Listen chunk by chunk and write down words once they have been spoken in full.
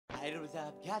I was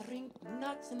out gathering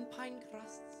nuts and pine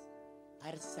crusts. I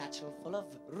had a satchel full of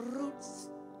roots.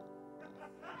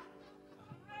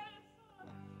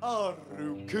 Oh,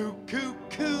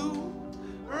 roo-coo-coo-coo,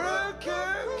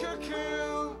 roo-coo-coo-coo.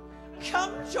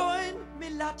 Come join me,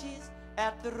 latties,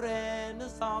 at the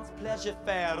Renaissance Pleasure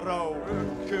Fair. Oh,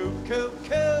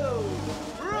 roo-coo-coo-coo,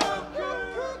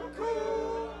 roo-coo-coo-coo.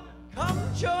 Come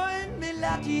join me,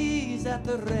 latties, at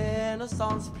the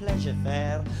Renaissance Pleasure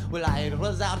Fair. Well, I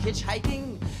was out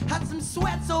hitchhiking, had some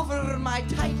sweats over my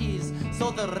tighties,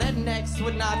 so the rednecks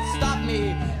would not stop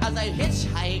me as I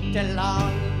hitchhiked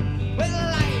along. Well,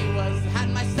 had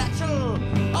my satchel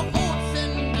of oats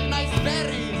and nice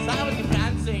berries. I was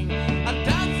prancing and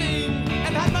dancing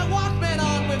and had my Walkman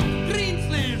on with green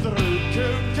sleeves.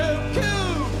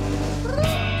 Roo-coo-coo-coo,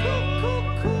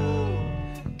 roo-coo-coo-coo.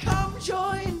 Come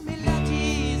join me,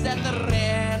 latties, at the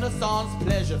Renaissance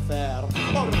Pleasure Fair.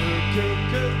 Oh,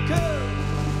 roo-coo-coo-coo,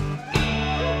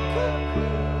 roo-coo-coo.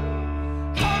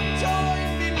 Come join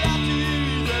me,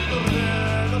 latties, at the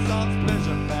Renaissance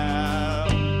Pleasure Fair.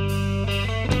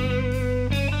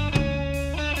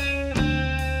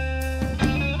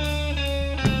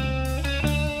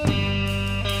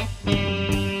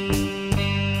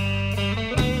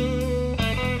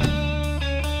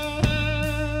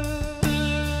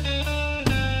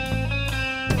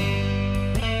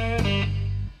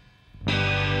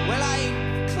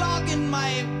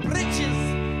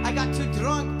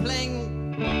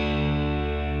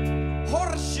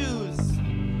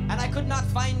 Could not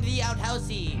find the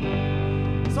outhousey,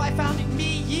 so I found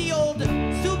me ye old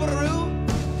Subaru,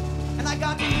 and I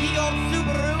got a ye old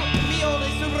Subaru, me old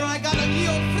Subaru, I got a ye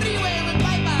old freeway and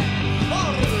bye-bye.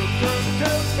 Oh,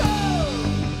 roo-coo-coo-coo,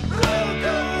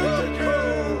 roo-coo-coo-coo.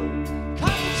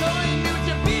 Come join me with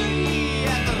your beauty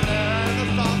at the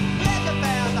Renaissance Pleasure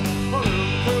Fair. Oh,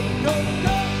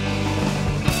 roo-coo-coo-coo,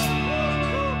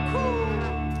 roo-coo-coo.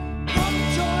 Come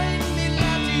join me,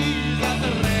 laddies, at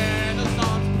the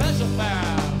Renaissance Pleasure Fair.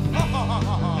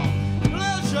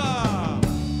 Pleasure!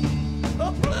 A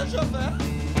pleasure fair!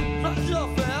 Pleasure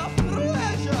fair!